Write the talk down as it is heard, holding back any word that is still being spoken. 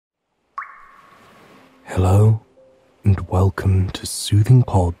Hello, and welcome to Soothing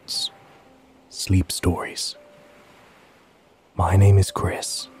Pod's Sleep Stories. My name is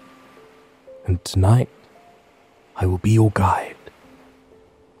Chris, and tonight I will be your guide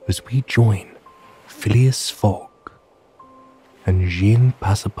as we join Phileas Fogg and Jean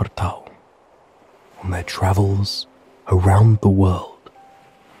Passepartout on their travels around the world,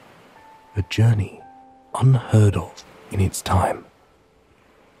 a journey unheard of in its time.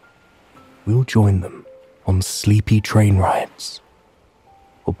 We'll join them on sleepy train rides,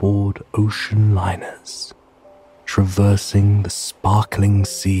 aboard ocean liners, traversing the sparkling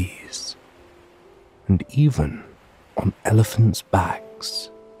seas, and even on elephants'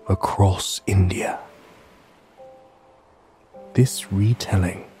 backs across India. This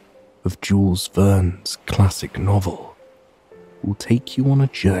retelling of Jules Verne's classic novel will take you on a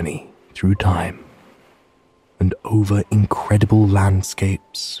journey through time and over incredible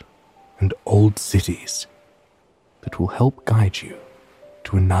landscapes and old cities that will help guide you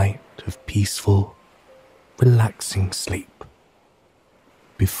to a night of peaceful, relaxing sleep.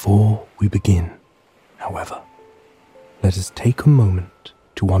 Before we begin, however, let us take a moment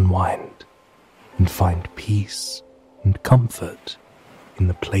to unwind and find peace and comfort in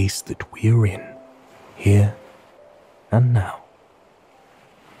the place that we're in, here and now.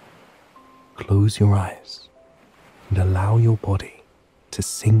 Close your eyes and allow your body to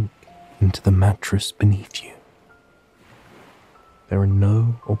sink into the mattress beneath you. There are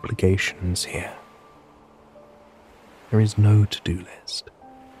no obligations here. There is no to-do list.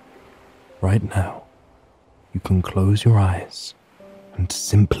 Right now, you can close your eyes and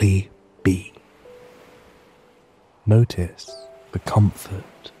simply be. Notice the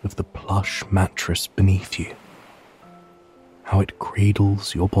comfort of the plush mattress beneath you, how it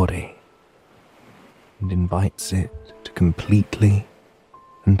cradles your body and invites it to completely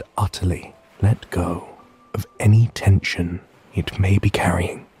and utterly let go of any tension it may be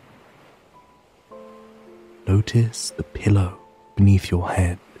carrying. Notice the pillow beneath your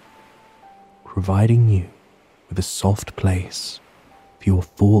head, providing you with a soft place for your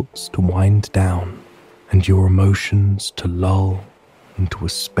thoughts to wind down and your emotions to lull into a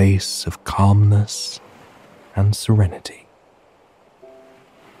space of calmness and serenity.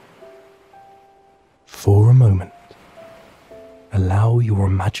 For a moment, allow your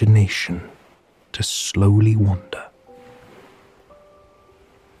imagination to slowly wander.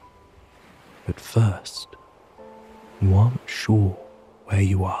 At first, you aren't sure where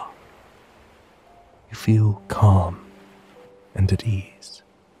you are. You feel calm and at ease,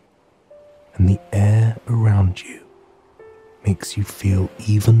 and the air around you makes you feel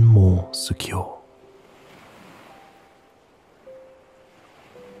even more secure.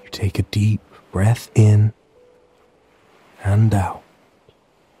 You take a deep breath in and out,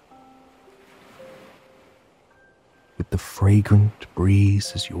 with the fragrant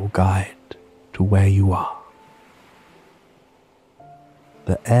breeze as your guide to where you are.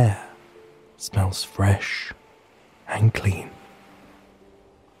 The air smells fresh and clean,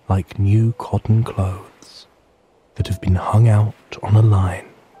 like new cotton clothes that have been hung out on a line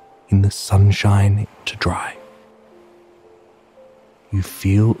in the sunshine to dry. You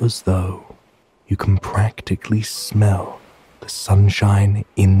feel as though you can practically smell the sunshine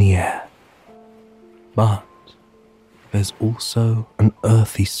in the air, but there's also an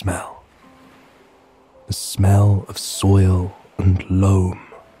earthy smell, the smell of soil and loam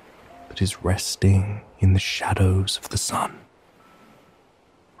that is resting in the shadows of the sun.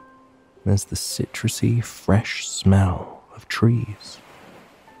 There's the citrusy, fresh smell of trees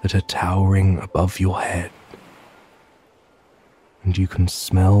that are towering above your head, and you can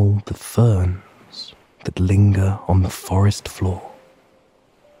smell the ferns that linger on the forest floor,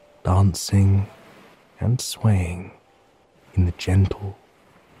 dancing and swaying in the gentle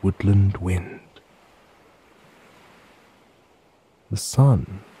woodland wind. The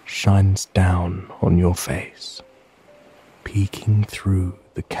sun shines down on your face, peeking through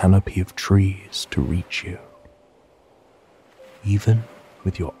the canopy of trees to reach you. Even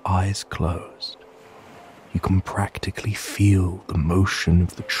with your eyes closed, you can practically feel the motion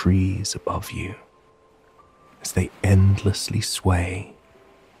of the trees above you as they endlessly sway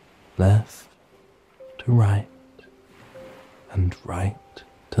left to right and right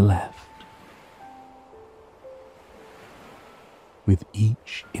to left, with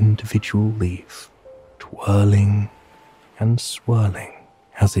each individual leaf twirling and swirling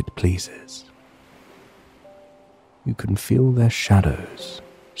as it pleases. You can feel their shadows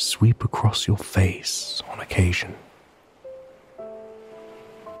sweep across your face on occasion.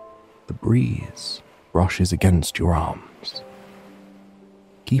 The breeze brushes against your arms,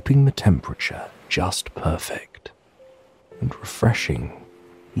 keeping the temperature just perfect and refreshing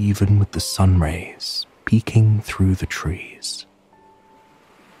even with the sun rays peeking through the trees.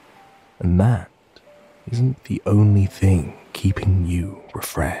 And that isn't the only thing keeping you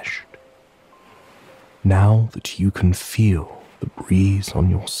refreshed. Now that you can feel the breeze on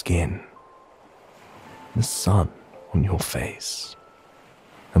your skin, the sun on your face,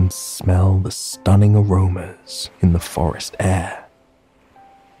 and smell the stunning aromas in the forest air,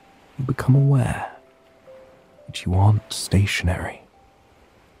 you become aware that you aren't stationary.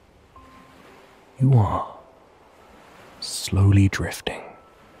 You are slowly drifting.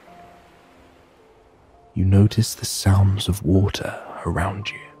 You notice the sounds of water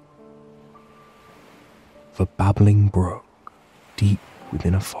around you. The babbling brook deep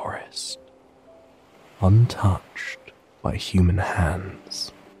within a forest, untouched by human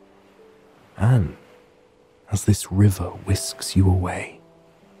hands. And as this river whisks you away,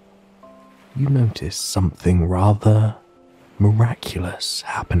 you notice something rather miraculous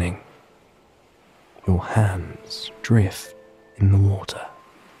happening. Your hands drift in the water,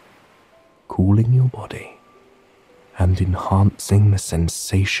 cooling your body and enhancing the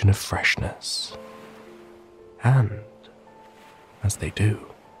sensation of freshness. And as they do,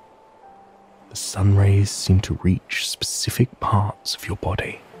 the sun rays seem to reach specific parts of your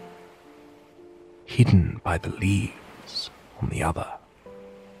body, hidden by the leaves on the other.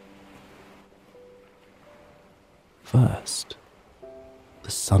 First, the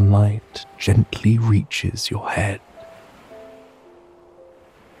sunlight gently reaches your head.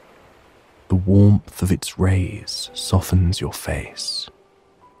 The warmth of its rays softens your face,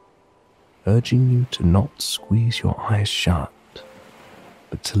 urging you to not squeeze your eyes shut,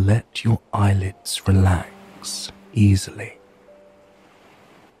 but to let your eyelids relax easily.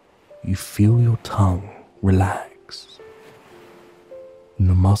 You feel your tongue relax, and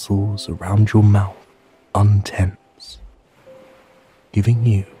the muscles around your mouth untense, giving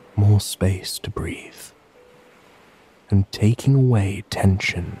you more space to breathe, and taking away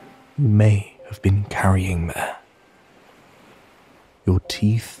tension you may have been carrying there. Your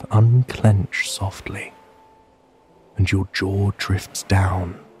teeth unclench softly, and your jaw drifts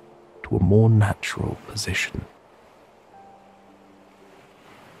down to a more natural position.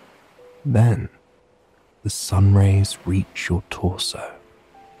 Then, the sun rays reach your torso.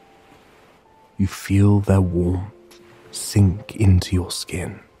 You feel their warmth sink into your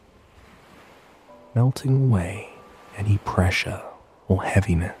skin, melting away any pressure or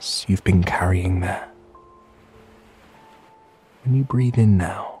heaviness you've been carrying there. When you breathe in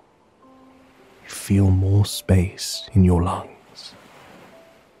now, you feel more space in your lungs.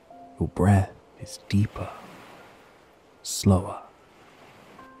 Your breath is deeper, slower,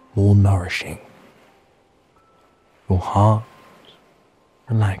 more nourishing. Your heart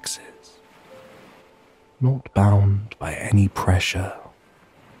relaxes, not bound by any pressure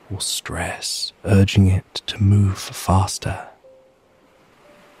or stress urging it to move faster.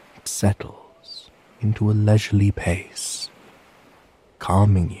 It settles into a leisurely pace,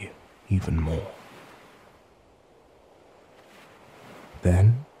 calming you even more.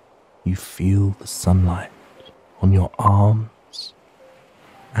 Then you feel the sunlight on your arms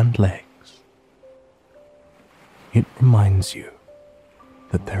and legs. It reminds you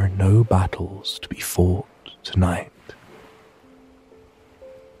that there are no battles to be fought tonight.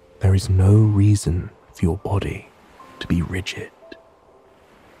 There is no reason for your body to be rigid.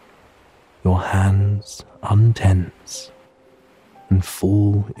 Your hands untense and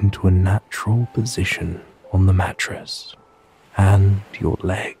fall into a natural position on the mattress, and your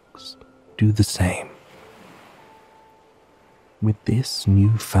legs do the same. With this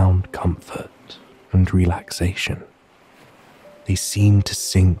newfound comfort and relaxation, they seem to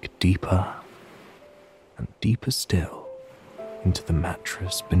sink deeper and deeper still into the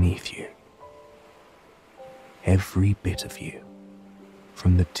mattress beneath you. Every bit of you,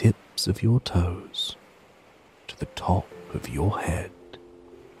 from the tips of your toes to the top of your head,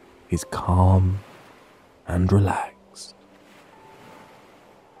 is calm and relaxed.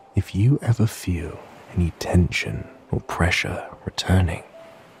 If you ever feel any tension or pressure returning,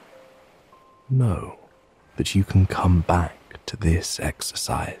 know that you can come back to this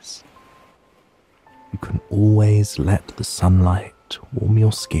exercise. You can always let the sunlight warm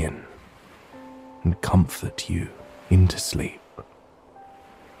your skin and comfort you into sleep.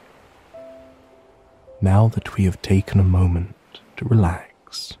 Now that we have taken a moment to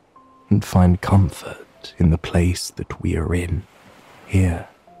relax and find comfort in the place that we are in, here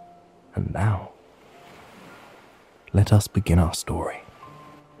and now, let us begin our story.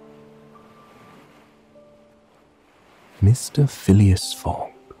 Mr. Phileas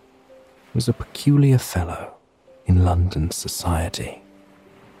Fogg was a peculiar fellow in London society.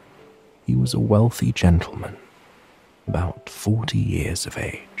 He was a wealthy gentleman, about 40 years of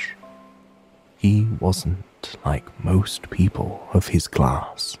age. He wasn't like most people of his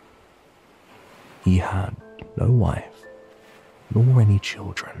class. He had no wife, nor any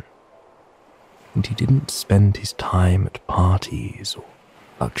children, and he didn't spend his time at parties or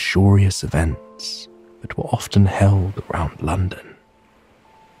luxurious events that were often held around London.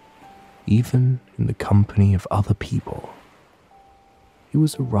 Even in the company of other people, he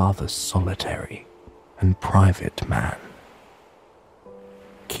was a rather solitary and private man,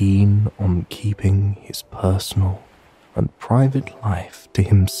 keen on keeping his personal and private life to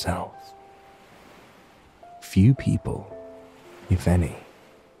himself. Few people, if any,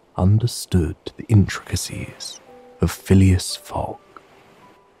 understood the intricacies of Phileas Fogg.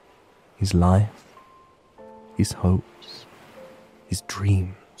 His life, his hopes, his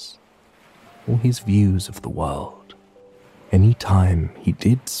dreams, or his views of the world. Any time he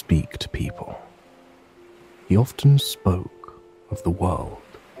did speak to people, he often spoke of the world,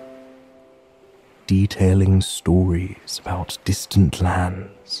 detailing stories about distant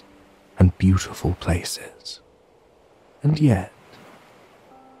lands and beautiful places. And yet,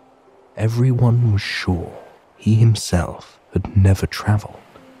 everyone was sure he himself had never travelled,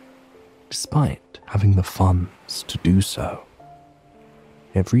 despite having the funds to do so.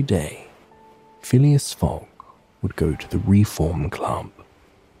 Every day, Phileas Fogg would go to the Reform Club,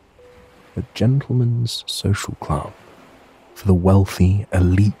 a gentleman's social club for the wealthy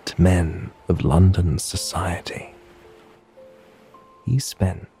elite men of London society. He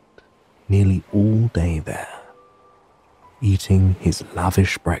spent nearly all day there, eating his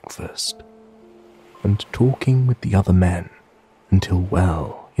lavish breakfast and talking with the other men until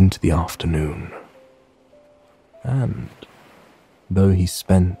well into the afternoon. And though he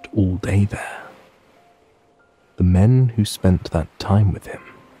spent all day there, the men who spent that time with him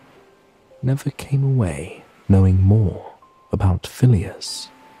never came away knowing more about Phileas.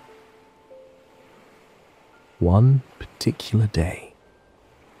 One particular day,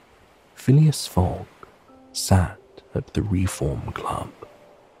 Phileas Fogg sat at the Reform Club,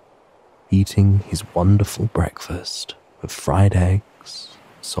 eating his wonderful breakfast of fried eggs,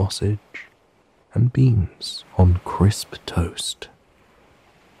 sausage, and beans on crisp toast.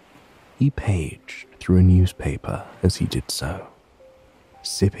 He paged through a newspaper as he did so,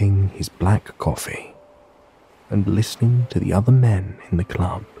 sipping his black coffee and listening to the other men in the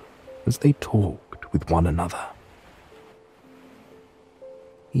club as they talked with one another.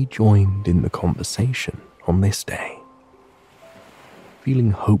 He joined in the conversation on this day,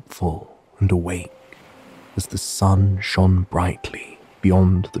 feeling hopeful and awake as the sun shone brightly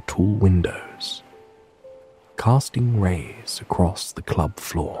beyond the tall windows, casting rays across the club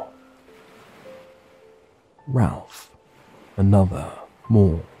floor. Ralph, another,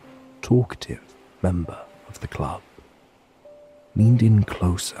 more talkative member of the club, leaned in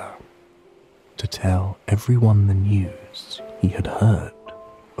closer to tell everyone the news he had heard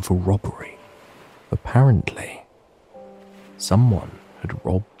of a robbery. Apparently, someone had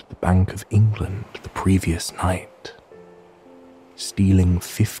robbed the Bank of England the previous night, stealing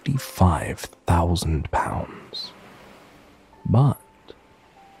 £55,000. But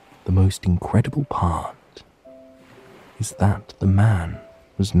the most incredible part is that the man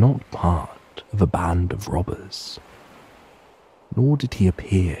was not part of a band of robbers, nor did he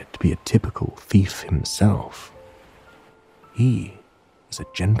appear to be a typical thief himself. He was a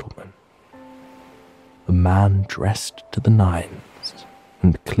gentleman, a man dressed to the nines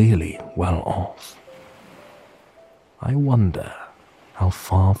and clearly well off. I wonder how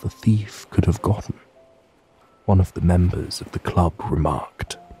far the thief could have gotten, one of the members of the club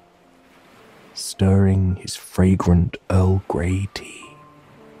remarked, stirring his fragrant Earl Grey tea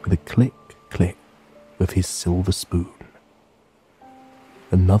with a click-click of his silver spoon.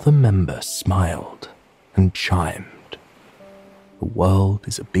 Another member smiled and chimed. The world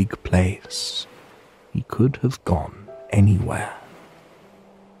is a big place. He could have gone anywhere.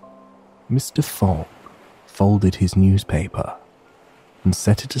 Mr. Fogg folded his newspaper and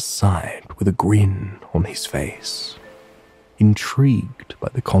set it aside with a grin on his face, intrigued by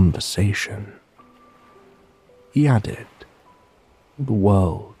the conversation. He added, "The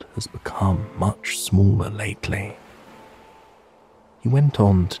world has become much smaller lately." He went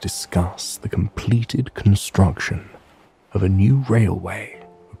on to discuss the completed construction of a new railway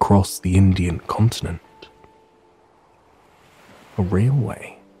across the Indian continent. A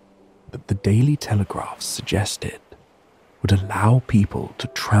railway that the Daily Telegraph suggested would allow people to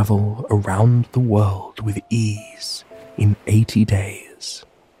travel around the world with ease in 80 days.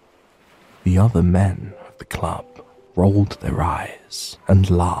 The other men of the club rolled their eyes and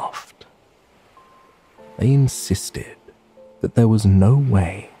laughed. They insisted that there was no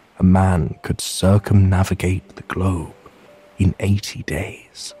way a man could circumnavigate the globe in 80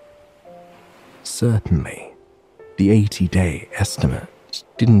 days. Certainly, the 80-day estimate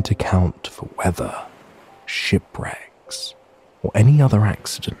didn't account for weather, shipwrecks, or any other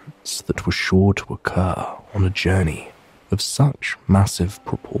accidents that were sure to occur on a journey of such massive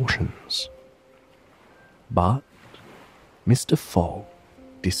proportions. But Mr. Fogg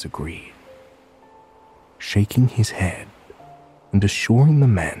disagreed, shaking his head and assuring the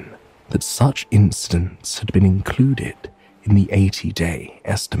men that such incidents had been included in the 80-day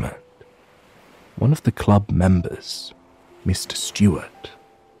estimate. One of the club members, Mr. Stewart,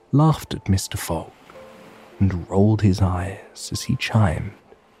 laughed at Mr. Fogg and rolled his eyes as he chimed,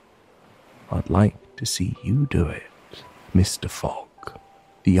 "I'd like to see you do it, Mr. Fogg."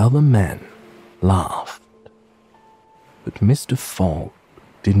 The other men laughed, but Mr. Fogg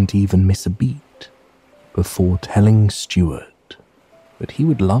didn't even miss a beat before telling Stewart that he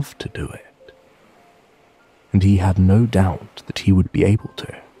would love to do it, and he had no doubt that he would be able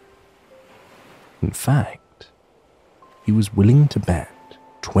to. In fact, he was willing to bet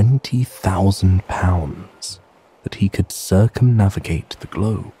 £20,000 that he could circumnavigate the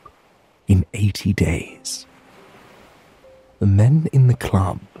globe in 80 days. The men in the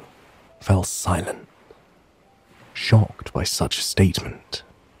club fell silent, shocked by such a statement.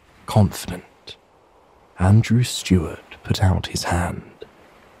 Confident, Andrew Stewart put out his hand.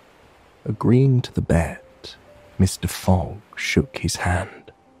 Agreeing to the bet, Mr. Fogg shook his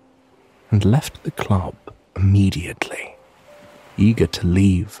hand and left the club immediately, eager to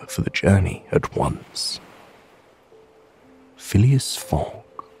leave for the journey at once. Phileas Fogg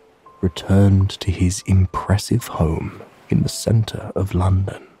returned to his impressive home in the centre of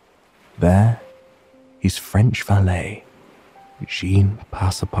London. There, his French valet, Jean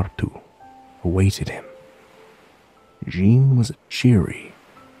Passepartout, awaited him. Jean was a cheery,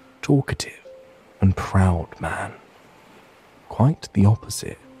 talkative, and proud man, quite the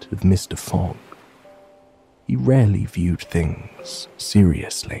opposite of Mr. Fogg. He rarely viewed things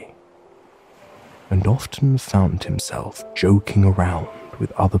seriously, and often found himself joking around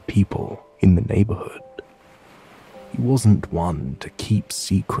with other people in the neighbourhood. He wasn't one to keep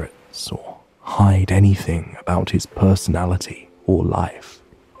secrets or hide anything about his personality or life,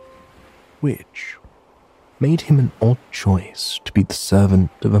 which made him an odd choice to be the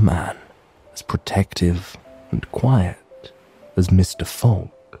servant of a man as protective and quiet as Mr. Fogg.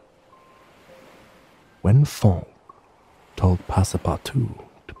 When Fogg told Passepartout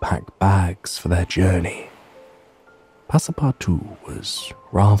to pack bags for their journey, Passepartout was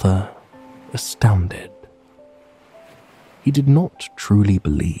rather astounded. He did not truly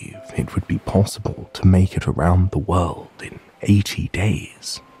believe it would be possible to make it around the world in 80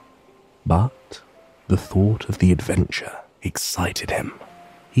 days, but the thought of the adventure excited him.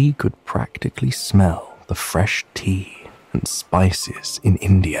 He could practically smell the fresh tea and spices in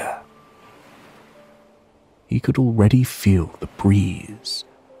India. He could already feel the breeze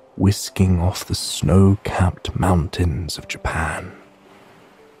whisking off the snow-capped mountains of Japan.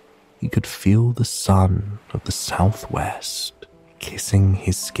 He could feel the sun of the southwest kissing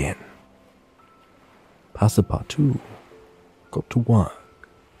his skin. Passepartout got to work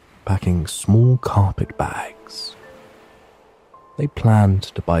packing small carpet bags. They planned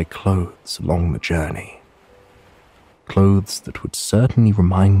to buy clothes along the journey, clothes that would certainly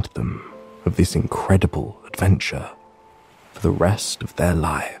remind them of this incredible adventure for the rest of their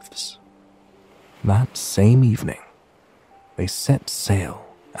lives. That same evening, they set sail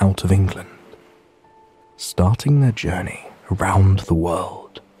out of England, starting their journey around the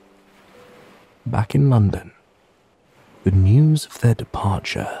world. Back in London, the news of their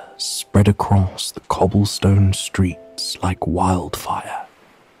departure spread across the cobblestone streets like wildfire.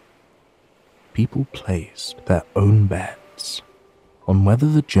 People placed their own bets on whether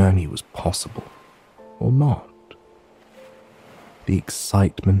the journey was possible or not. The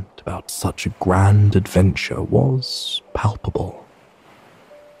excitement about such a grand adventure was palpable,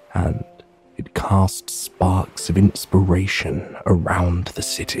 and it cast sparks of inspiration around the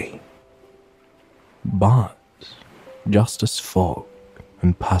city. But just as Fogg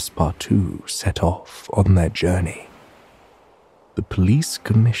and Passepartout set off on their journey, the police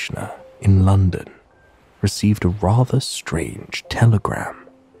commissioner in London received a rather strange telegram.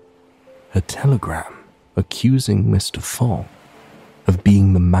 A telegram accusing Mr. Fogg of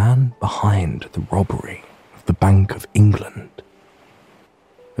being the man behind the robbery of the Bank of England.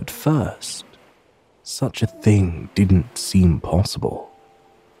 At first, such a thing didn't seem possible,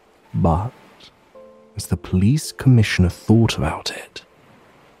 But as the police commissioner thought about it,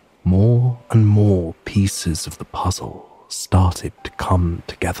 more and more pieces of the puzzle started to come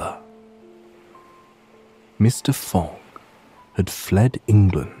together. Mr. Fogg had fled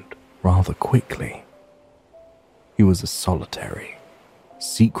England rather quickly. He was a solitary,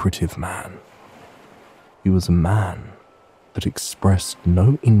 secretive man. He was a man that expressed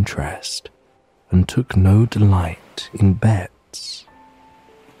no interest and took no delight in bets.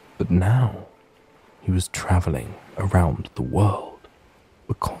 But now he was travelling around the world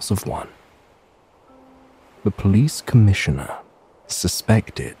because of one. The police commissioner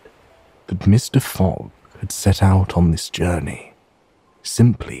suspected that Mr. Fogg had set out on this journey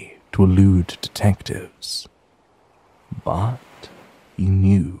simply to elude detectives. But he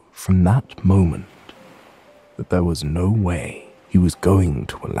knew from that moment that there was no way he was going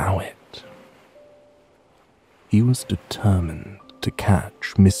to allow it. He was determined to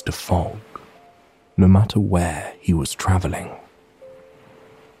catch Mr. Fogg, no matter where he was travelling.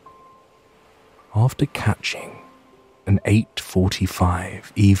 After catching an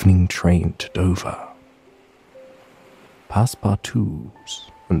 8:45 evening train to Dover, Passepartout's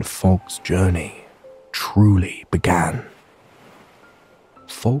and Fogg's journey truly began.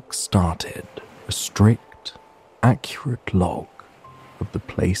 Fogg started a strict, accurate log of the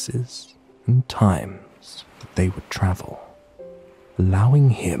places and times that they would travel, allowing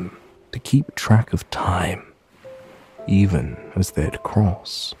him to keep track of time, even as they'd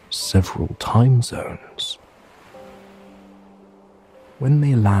cross several time zones. When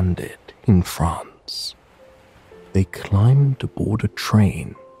they landed in France, they climbed aboard a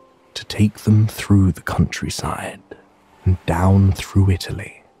train to take them through the countryside and down through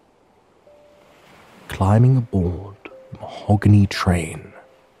Italy. Climbing aboard the mahogany train,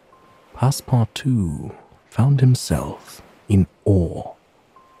 Passepartout found himself in awe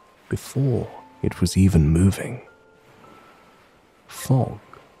before it was even moving. Fogg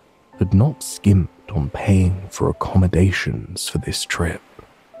had not skimped on paying for accommodations for this trip,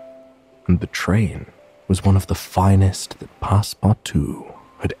 and the train was one of the finest that Passepartout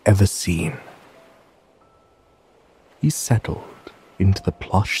had ever seen. He settled into the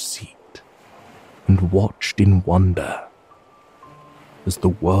plush seat and watched in wonder as the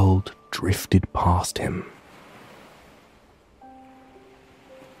world drifted past him.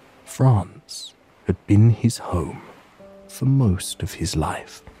 France had been his home for most of his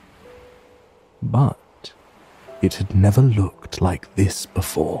life, but it had never looked like this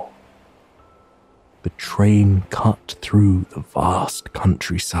before. The train cut through the vast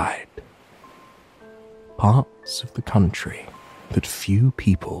countryside, parts of the country that few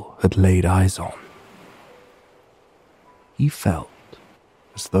people had laid eyes on. He felt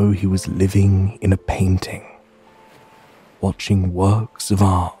as though he was living in a painting, watching works of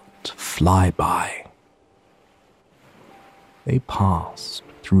art fly by. They passed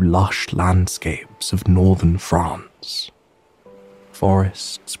through lush landscapes of northern France,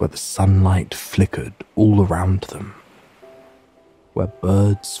 forests where the sunlight flickered all around them, where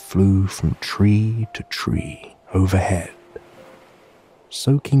birds flew from tree to tree overhead,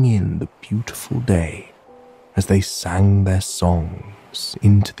 soaking in the beautiful day as they sang their songs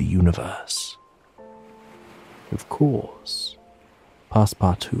into the universe. Of course,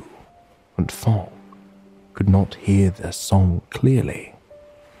 Passepartout and Fogg could not hear their song clearly,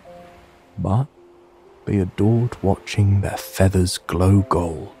 but they adored watching their feathers glow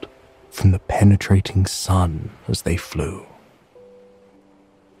gold from the penetrating sun as they flew.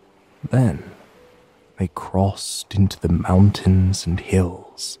 Then they crossed into the mountains and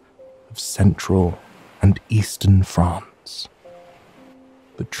hills of central and eastern France.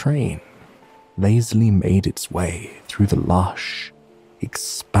 The train lazily made its way through the lush,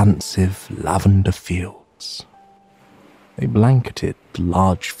 expansive lavender fields. They blanketed the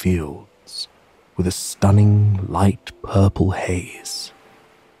large fields with a stunning light purple haze,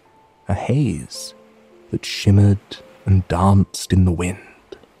 a haze that shimmered and danced in the wind.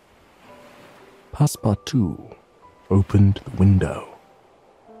 Passepartout opened the window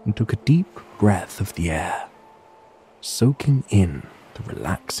and took a deep breath of the air, soaking in the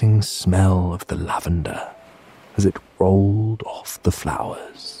relaxing smell of the lavender as it rolled off the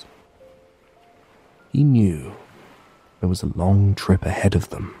flowers. He knew there was a long trip ahead of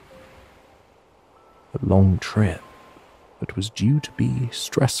them, a long trip that was due to be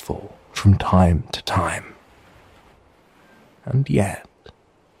stressful from time to time. And yet,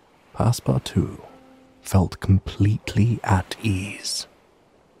 Passepartout felt completely at ease.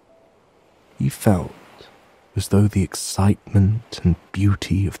 He felt as though the excitement and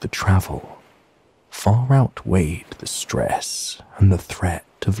beauty of the travel far outweighed the stress and the threat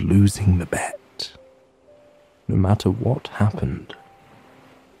of losing the bet. No matter what happened,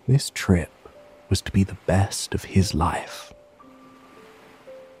 this trip was to be the best of his life.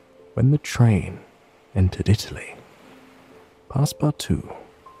 When the train entered Italy, Passepartout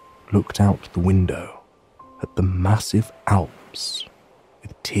looked out the window at the massive Alps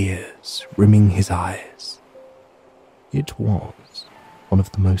with tears rimming his eyes. It was one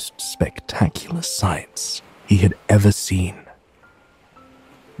of the most spectacular sights he had ever seen.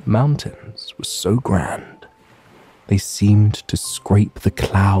 The mountains were so grand, they seemed to scrape the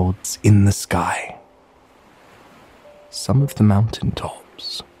clouds in the sky. Some of the mountain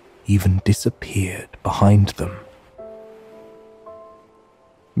tops even disappeared behind them.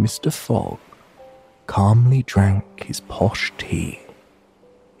 Mr. Fogg calmly drank his posh tea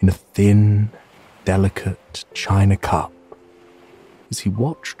in a thin, delicate china cup as he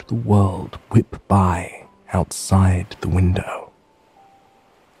watched the world whip by outside the window.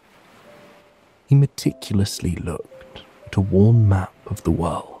 He meticulously looked at a worn map of the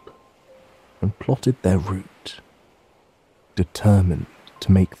world and plotted their route, determined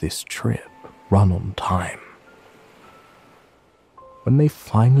to make this trip run on time. When they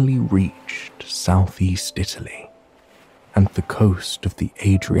finally reached southeast Italy and the coast of the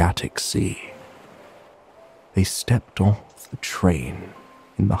Adriatic Sea, they stepped off the train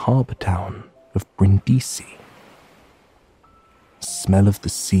in the harbour town of Brindisi. The smell of the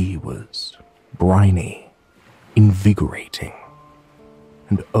sea was briny, invigorating,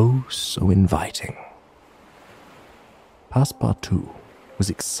 and oh so inviting. Passepartout was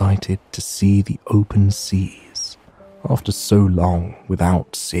excited to see the open seas after so long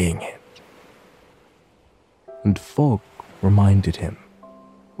without seeing it. And Fogg reminded him,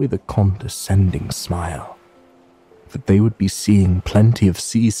 with a condescending smile, that they would be seeing plenty of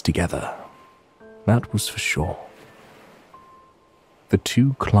seas together. That was for sure. The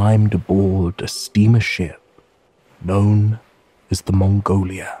two climbed aboard a steamer ship known as the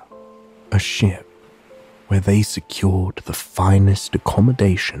Mongolia, a ship where they secured the finest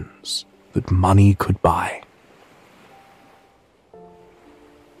accommodations that money could buy.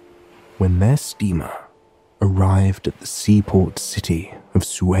 When their steamer arrived at the seaport city of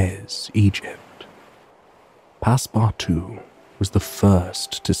Suez, Egypt, Passepartout was the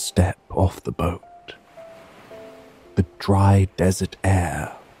first to step off the boat. The dry desert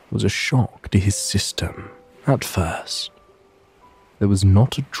air was a shock to his system at first. There was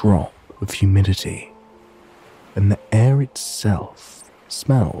not a drop of humidity, and the air itself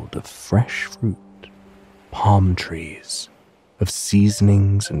smelled of fresh fruit, palm trees, of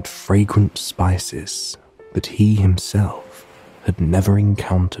seasonings and fragrant spices that he himself had never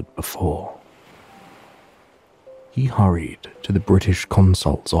encountered before. He hurried to the British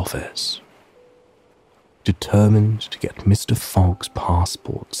consul's office, determined to get Mr. Fogg's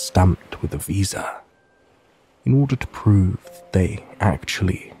passport stamped with a visa in order to prove that they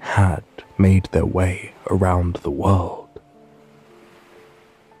actually had made their way around the world.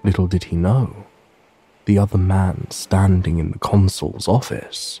 Little did he know, the other man standing in the consul's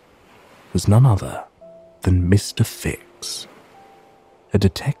office was none other than Mr. Fix, a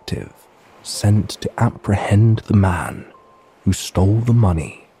detective sent to apprehend the man who stole the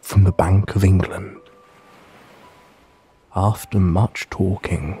money from the Bank of England. After much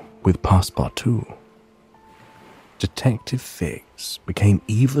talking with Passepartout, Detective Fix became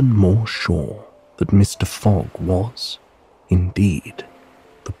even more sure that Mr. Fogg was, indeed,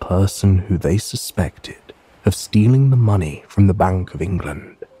 the person who they suspected of stealing the money from the Bank of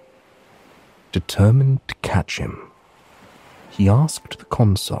England. Determined to catch him, he asked the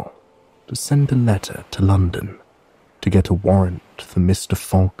consul to send a letter to London to get a warrant for Mr.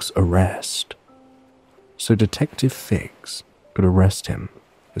 Fogg's arrest, so Detective Fix could arrest him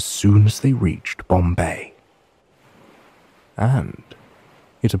as soon as they reached Bombay. And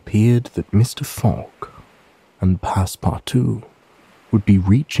it appeared that Mr. Fogg and Passepartout would be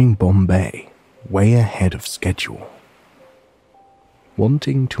reaching Bombay way ahead of schedule.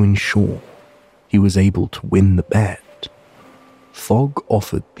 Wanting to ensure he was able to win the bet, Fogg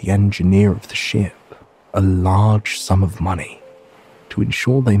offered the engineer of the ship a large sum of money to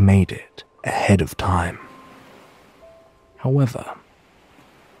ensure they made it ahead of time. However,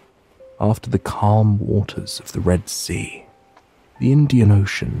 after the calm waters of the Red Sea, the Indian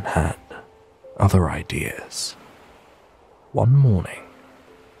Ocean had other ideas. One morning,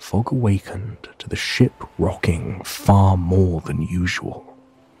 Fogg awakened to the ship rocking far more than usual.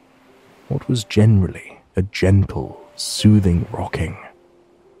 What was generally a gentle, soothing rocking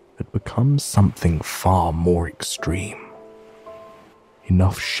had become something far more extreme.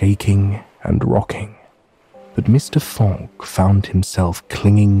 Enough shaking and rocking that Mr. Fogg found himself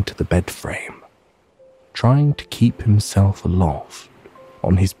clinging to the bed frame, trying to keep himself aloft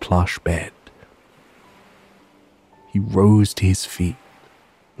on his plush bed. He rose to his feet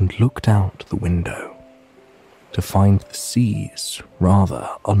and looked out the window to find the seas rather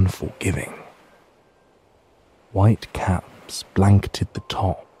unforgiving. White caps blanketed the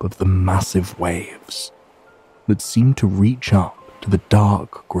top of the massive waves that seemed to reach up to the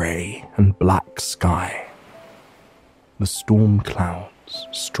dark grey and black sky. The storm clouds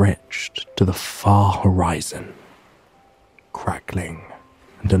stretched to the far horizon, crackling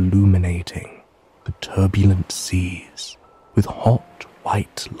and illuminating the turbulent seas with hot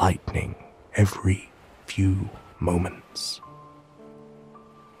white lightning every few moments.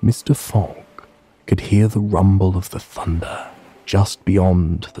 Mr. Fogg could hear the rumble of the thunder just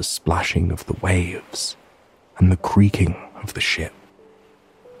beyond the splashing of the waves and the creaking of the ship.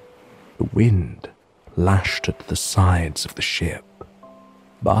 The wind lashed at the sides of the ship,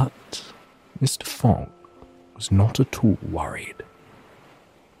 but Mr. Fogg was not at all worried.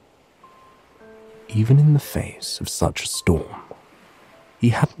 Even in the face of such a storm, he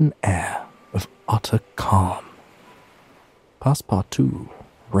had an air of utter calm. Passepartout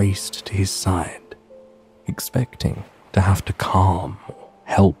raced to his side, expecting to have to calm or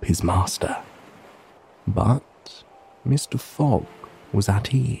help his master. But Mr. Fogg was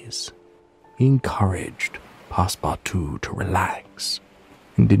at ease. He encouraged Passepartout to relax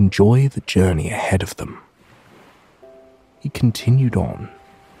and enjoy the journey ahead of them. He continued on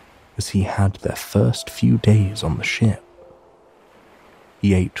as he had their first few days on the ship.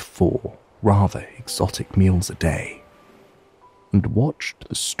 He ate 4 rather exotic meals a day and watched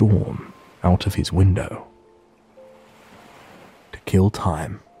the storm out of his window. To kill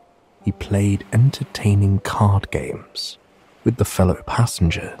time, he played entertaining card games with the fellow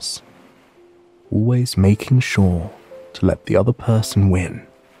passengers, always making sure to let the other person win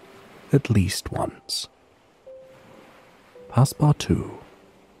at least once. Passepartout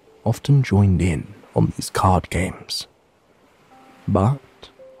often joined in on these card games, but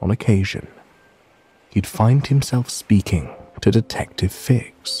on occasion he'd find himself speaking to Detective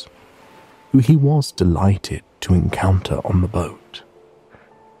Fix, who he was delighted to encounter on the boat.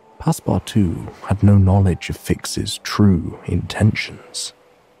 Passepartout had no knowledge of Fix's true intentions,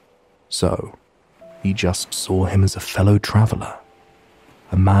 so he just saw him as a fellow traveller,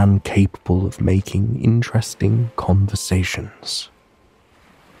 a man capable of making interesting conversations.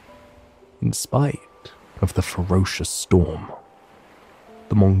 In spite of the ferocious storm,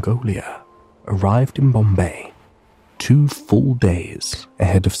 the Mongolia arrived in Bombay 2 full days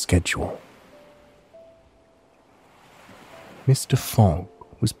ahead of schedule. Mr. Fogg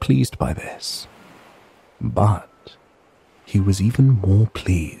was pleased by this, but he was even more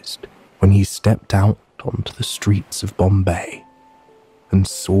pleased when he stepped out onto the streets of Bombay and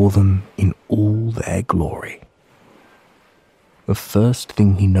saw them in all their glory. The first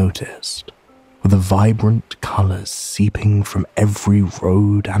thing he noticed were the vibrant colours seeping from every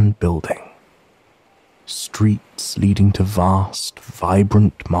road and building. Streets leading to vast,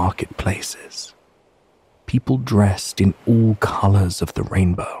 vibrant marketplaces. People dressed in all colours of the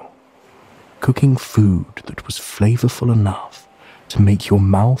rainbow, cooking food that was flavourful enough to make your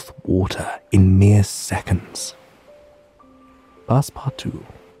mouth water in mere seconds. Passepartout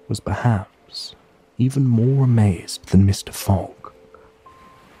was perhaps even more amazed than Mr. Fogg.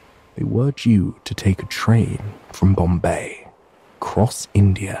 They were due to take a train from Bombay, cross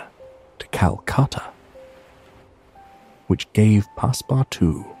India to Calcutta, which gave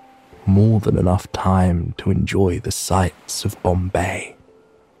Passepartout more than enough time to enjoy the sights of Bombay.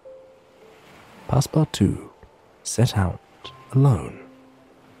 Passepartout set out alone,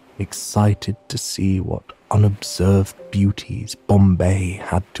 excited to see what unobserved beauties Bombay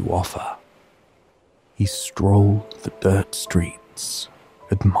had to offer. He strolled the dirt streets,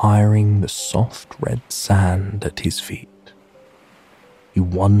 admiring the soft red sand at his feet. He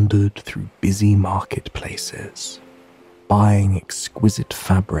wandered through busy marketplaces, buying exquisite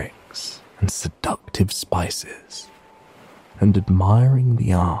fabrics and seductive spices, and admiring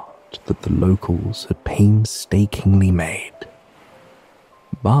the art that the locals had painstakingly made.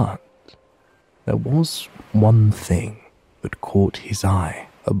 But there was one thing that caught his eye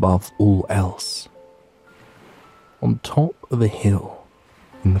above all else. On top of a hill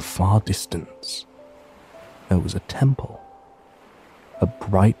in the far distance, there was a temple, a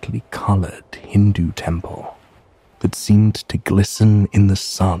brightly coloured Hindu temple that seemed to glisten in the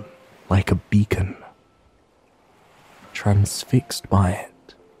sun like a beacon. Transfixed by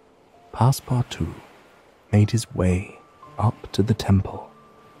it, Passepartout made his way up to the temple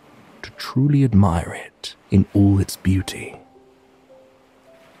to truly admire it in all its beauty.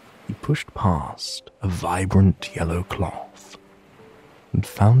 He pushed past a vibrant yellow cloth and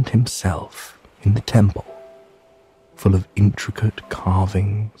found himself in the temple, full of intricate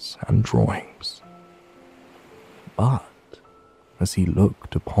carvings and drawings. But as he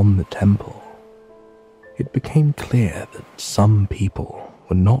looked upon the temple, it became clear that some people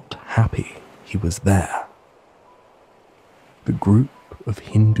were not happy he was there. The group of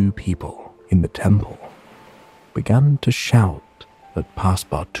Hindu people in the temple began to shout at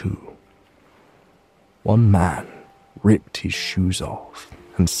Passepartout. One man ripped his shoes off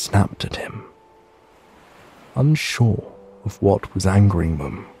and snapped at him. Unsure of what was angering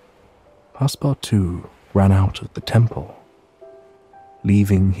them, Passepartout ran out of the temple,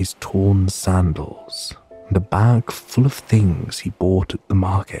 leaving his torn sandals and a bag full of things he bought at the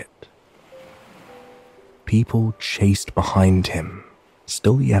market. People chased behind him,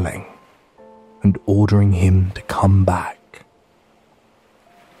 still yelling and ordering him to come back.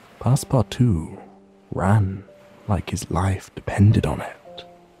 Passepartout ran like his life depended on it.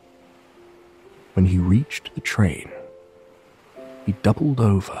 When he reached the train, he doubled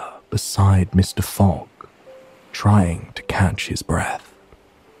over beside Mr. Fogg, trying to catch his breath.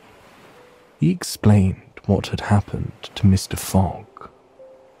 He explained what had happened to Mr. Fogg,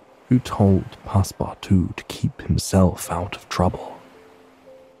 who told Passepartout to keep himself out of trouble.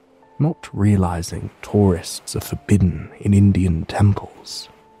 Not realizing tourists are forbidden in Indian temples,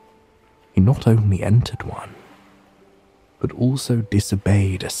 he not only entered one, but also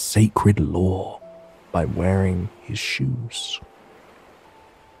disobeyed a sacred law by wearing his shoes.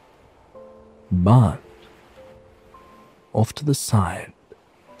 But off to the side,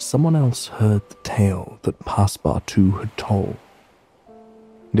 someone else heard the tale that Passepartout had told,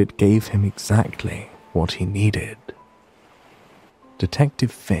 and it gave him exactly what he needed.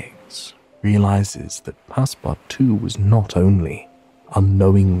 Detective Fix realizes that Passepartout was not only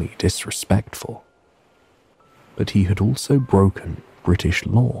unknowingly disrespectful, but he had also broken British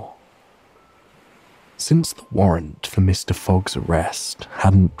law. Since the warrant for Mr. Fogg's arrest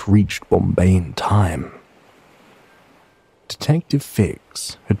hadn't reached Bombay in time, Detective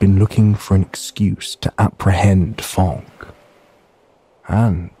Fix had been looking for an excuse to apprehend Fogg.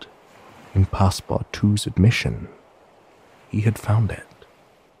 And, in Passepartout's admission, he had found it.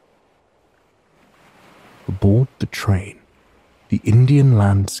 Aboard the train, the Indian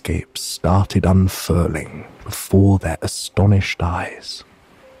landscape started unfurling before their astonished eyes.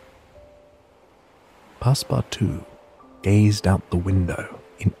 Passepartout gazed out the window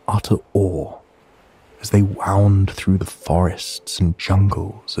in utter awe as they wound through the forests and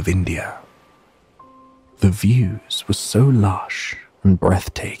jungles of India. The views were so lush and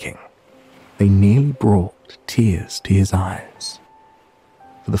breathtaking, they nearly brought tears to his eyes.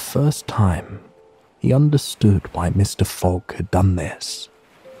 For the first time, he understood why Mr. Fogg had done this,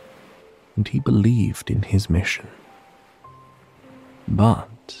 and he believed in his mission.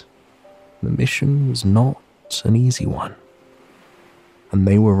 But the mission was not an easy one, and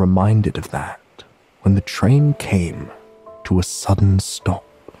they were reminded of that when the train came to a sudden stop.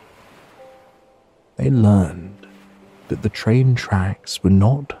 They learned that the train tracks were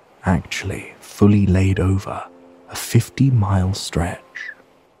not actually fully laid over a 50-mile stretch.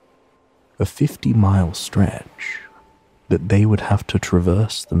 A 50-mile stretch that they would have to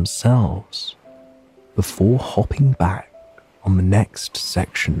traverse themselves before hopping back on the next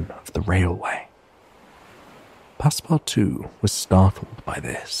section of the railway. Passepartout was startled by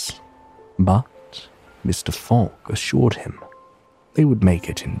this, but Mr. Fogg assured him they would make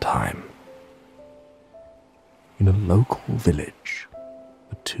it in time. In a local village,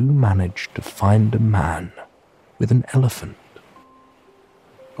 the two managed to find a man with an elephant.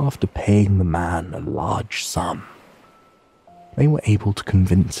 After paying the man a large sum, they were able to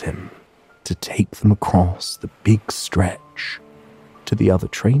convince him to take them across the big stretch to the other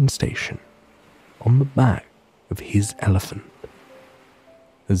train station on the back of his elephant.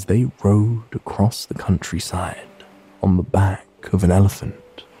 As they rode across the countryside on the back of an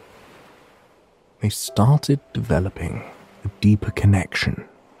elephant, they started developing a deeper connection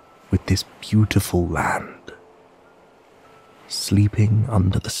with this beautiful land. Sleeping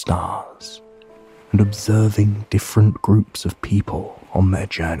under the stars and observing different groups of people on their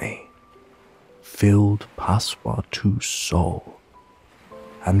journey filled Passepartout's soul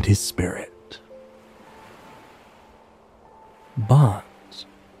and his spirit. But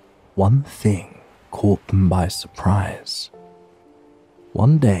one thing caught them by surprise.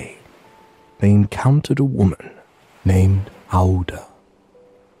 One day, they encountered a woman named Aouda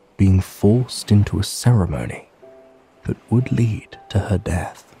being forced into a ceremony that would lead to her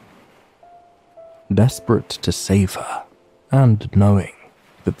death. Desperate to save her, and knowing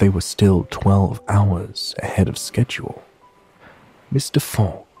that they were still 12 hours ahead of schedule, Mr.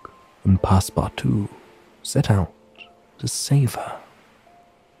 Fogg and Passepartout set out to save her.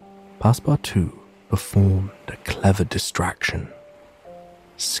 Passepartout performed a clever distraction,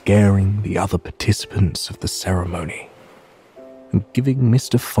 scaring the other participants of the ceremony and giving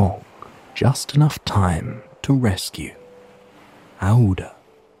Mr. Fogg just enough time to rescue Aouda.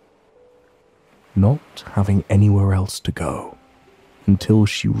 Not having anywhere else to go until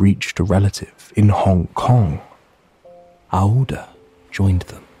she reached a relative in Hong Kong, Aouda joined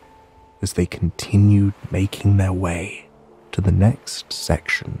them as they continued making their way to the next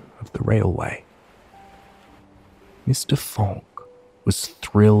section of the railway. Mr. Fogg was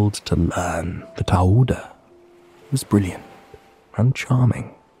thrilled to learn that Aouda was brilliant and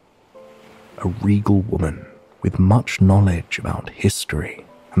charming, a regal woman with much knowledge about history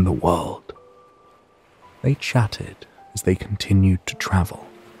and the world. They chatted as they continued to travel,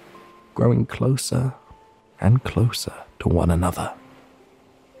 growing closer and closer to one another.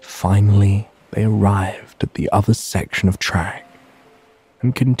 Finally, they arrived at the other section of track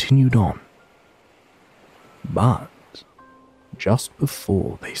and continued on. But just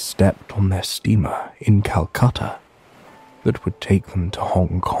before they stepped on their steamer in Calcutta that would take them to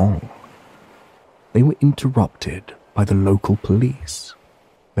Hong Kong, they were interrupted by the local police.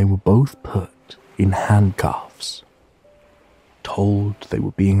 They were both put in handcuffs, told they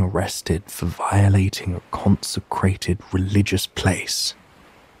were being arrested for violating a consecrated religious place.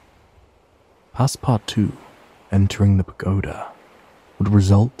 Passepartout entering the pagoda would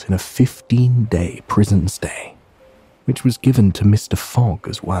result in a 15-day prison stay, which was given to Mr. Fogg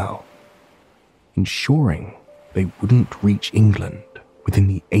as well, ensuring they wouldn't reach England within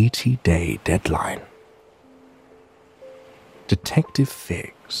the 80-day deadline. Detective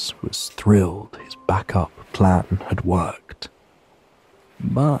Fix was thrilled his backup plan had worked,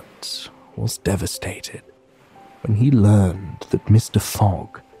 but was devastated when he learned that Mr.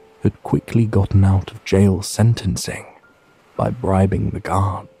 Fogg had quickly gotten out of jail sentencing by bribing the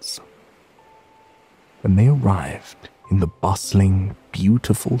guards. When they arrived in the bustling,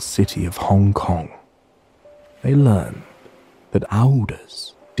 beautiful city of Hong Kong, they learned that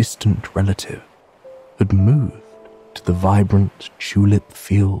Aouda's distant relative had moved to the vibrant tulip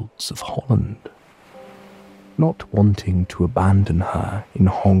fields of Holland. Not wanting to abandon her in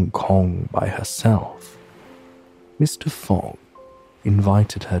Hong Kong by herself, Mr. Fogg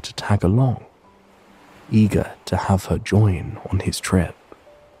invited her to tag along, eager to have her join on his trip.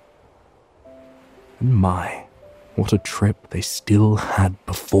 And my, what a trip they still had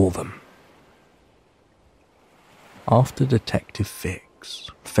before them. After Detective Fix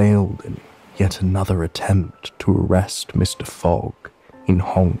failed in yet another attempt to arrest Mr. Fogg in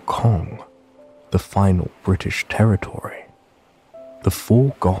Hong Kong, the final British territory, the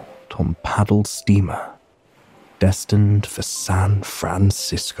four got on paddle steamer destined for San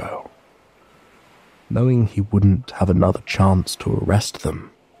Francisco. Knowing he wouldn't have another chance to arrest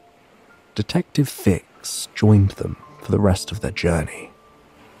them, Detective Fix joined them for the rest of their journey,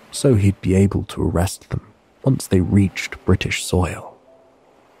 so he'd be able to arrest them once they reached British soil.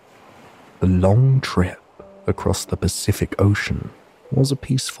 The long trip across the Pacific Ocean was a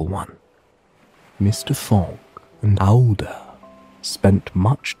peaceful one. Mr. Fogg and Aouda spent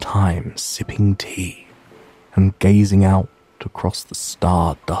much time sipping tea and gazing out across the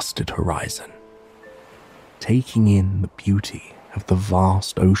star-dusted horizon, taking in the beauty of the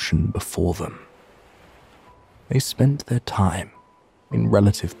vast ocean before them. They spent their time in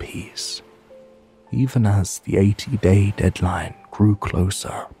relative peace, even as the 80-day deadline grew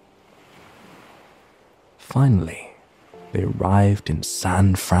closer. Finally, they arrived in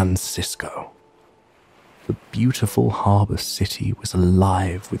San Francisco. The beautiful harbor city was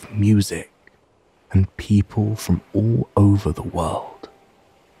alive with music and people from all over the world.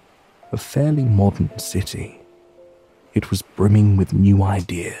 A fairly modern city, it was brimming with new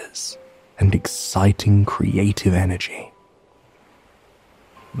ideas and exciting creative energy.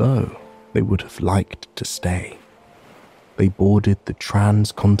 Though they would have liked to stay, they boarded the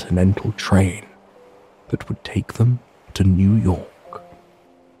transcontinental train that would take them to New York.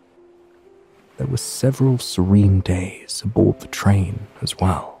 There were several serene days aboard the train as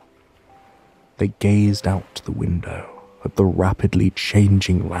well. They gazed out the window at the rapidly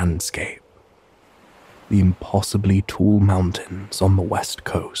changing landscape, the impossibly tall mountains on the west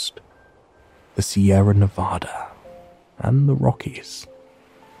coast, the Sierra Nevada, and the Rockies,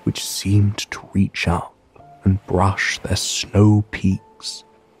 which seemed to reach up and brush their snow peaks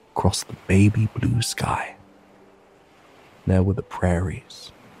across the baby blue sky. There were the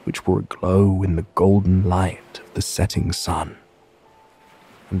prairies which were aglow in the golden light of the setting sun,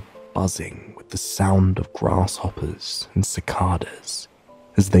 and buzzing with the sound of grasshoppers and cicadas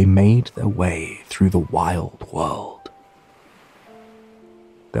as they made their way through the wild world.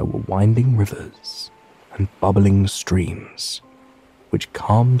 There were winding rivers and bubbling streams, which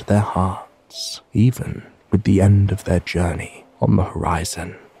calmed their hearts even with the end of their journey on the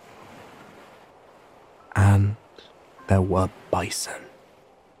horizon. And there were bison,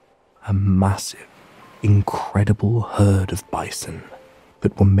 a massive, incredible herd of bison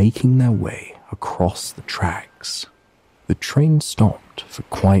that were making their way across the tracks. The train stopped for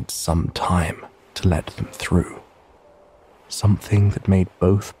quite some time to let them through, something that made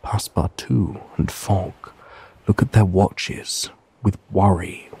both Passepartout and Fogg look at their watches with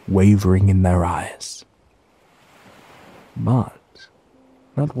worry wavering in their eyes. But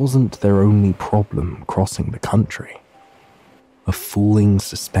that wasn't their only problem crossing the country. A falling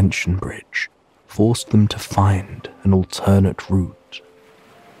suspension bridge forced them to find an alternate route.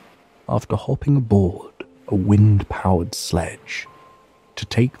 After hopping aboard a wind-powered sledge to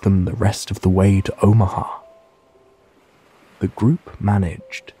take them the rest of the way to Omaha, the group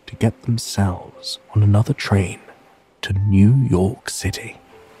managed to get themselves on another train to New York City.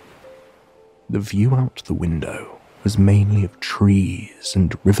 The view out the window was mainly of trees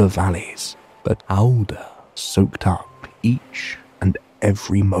and river valleys, but Aouda soaked up each and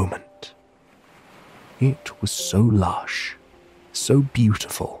every moment. It was so lush, so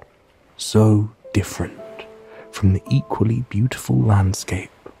beautiful, so different from the equally beautiful landscape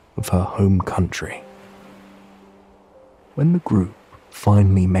of her home country. When the group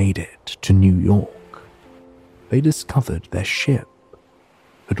finally made it to New York, they discovered their ship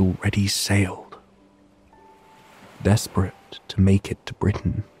had already sailed. Desperate to make it to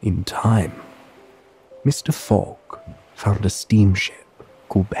Britain in time, Mr. Fogg found a steamship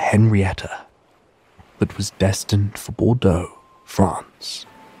called the Henrietta that was destined for Bordeaux, France.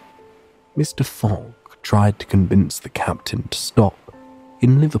 Mr. Fogg tried to convince the captain to stop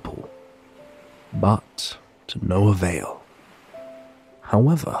in Liverpool, but to no avail.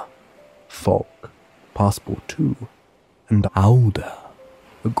 However, Fogg, Passepartout, and Aouda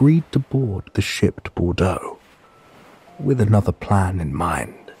agreed to board the ship to Bordeaux, with another plan in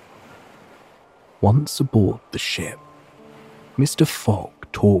mind. Once aboard the ship, Mr. Fogg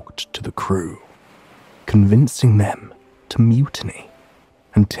talked to the crew, convincing them to mutiny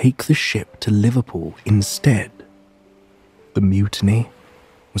and take the ship to Liverpool instead. The mutiny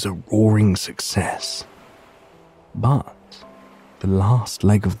was a roaring success, but the last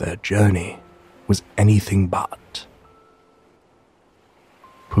leg of their journey was anything but.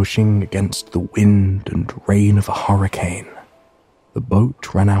 Pushing against the wind and rain of a hurricane, the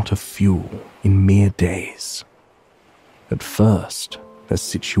boat ran out of fuel in mere days. At first, their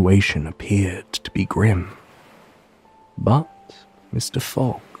situation appeared to be grim, but Mr.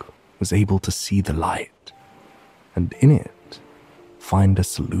 Fogg was able to see the light, and in it, find a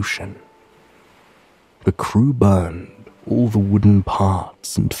solution. The crew burned all the wooden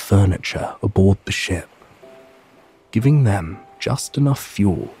parts and furniture aboard the ship, giving them just enough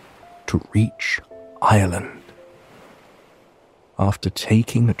fuel to reach Ireland. After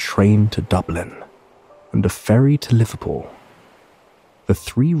taking a train to Dublin and a ferry to Liverpool, the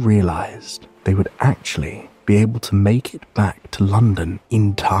three realized they would actually be able to make it back to London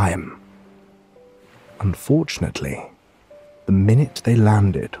in time. Unfortunately, the minute they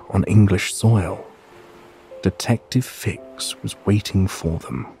landed on English soil, Detective Fix was waiting for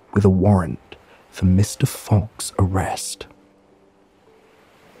them with a warrant for Mr. Fogg's arrest.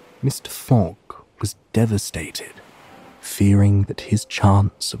 Mr. Fogg was devastated, fearing that his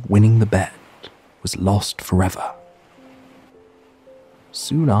chance of winning the bet was lost forever.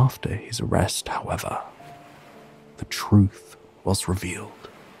 Soon after his arrest, however, the truth was revealed.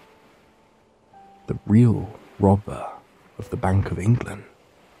 The real robber of the Bank of England,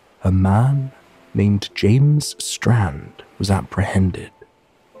 a man named James Strand, was apprehended.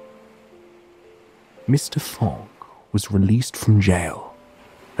 Mr. Fogg was released from jail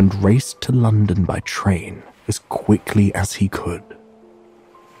and raced to London by train as quickly as he could.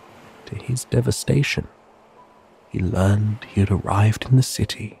 To his devastation, he learned he had arrived in the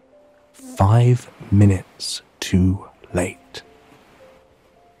city 5 minutes too late.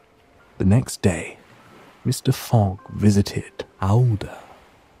 The next day, Mr. Fogg visited Aouda.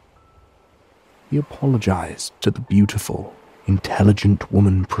 He apologized to the beautiful, intelligent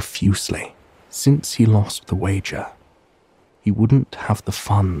woman profusely. Since he lost the wager, he wouldn't have the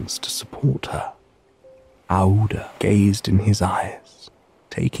funds to support her. Aouda gazed in his eyes,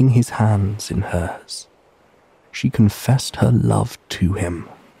 taking his hands in hers. She confessed her love to him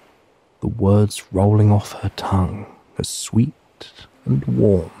the words rolling off her tongue as sweet and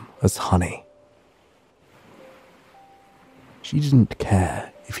warm as honey. She didn't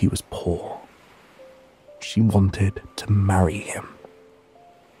care if he was poor. She wanted to marry him.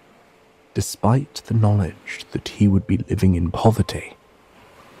 Despite the knowledge that he would be living in poverty,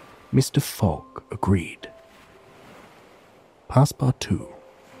 Mr. Fogg agreed. Passepartout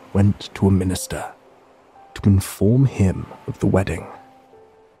went to a minister to inform him of the wedding,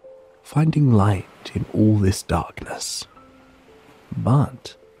 finding light in all this darkness.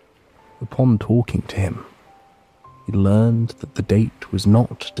 But upon talking to him, he learned that the date was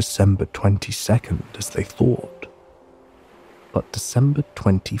not December 22nd as they thought, but December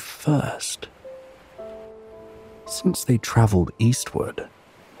 21st. Since they travelled eastward,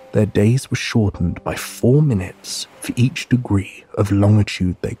 their days were shortened by 4 minutes for each degree of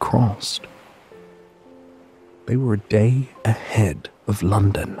longitude they crossed. They were a day ahead of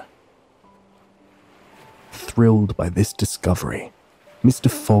London. Thrilled by this discovery, Mr.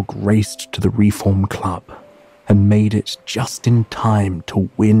 Fogg raced to the Reform Club and made it just in time to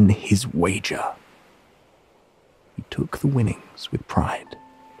win his wager. He took the winnings with pride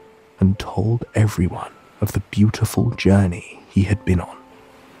and told everyone of the beautiful journey he had been on.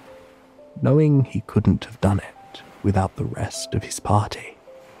 Knowing he couldn't have done it without the rest of his party,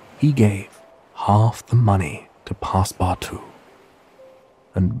 he gave half the money to Passepartout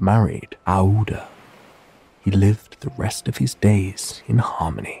and married Aouda. He lived the rest of his days in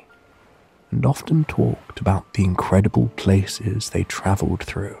harmony and often talked about the incredible places they travelled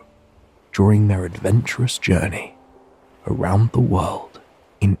through during their adventurous journey around the world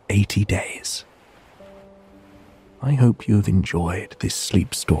in 80 days. I hope you have enjoyed this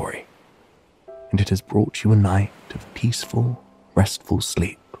sleep story, and it has brought you a night of peaceful, restful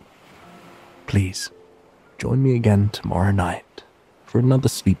sleep. Please, join me again tomorrow night for another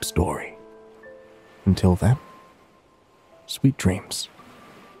sleep story. Until then, sweet dreams.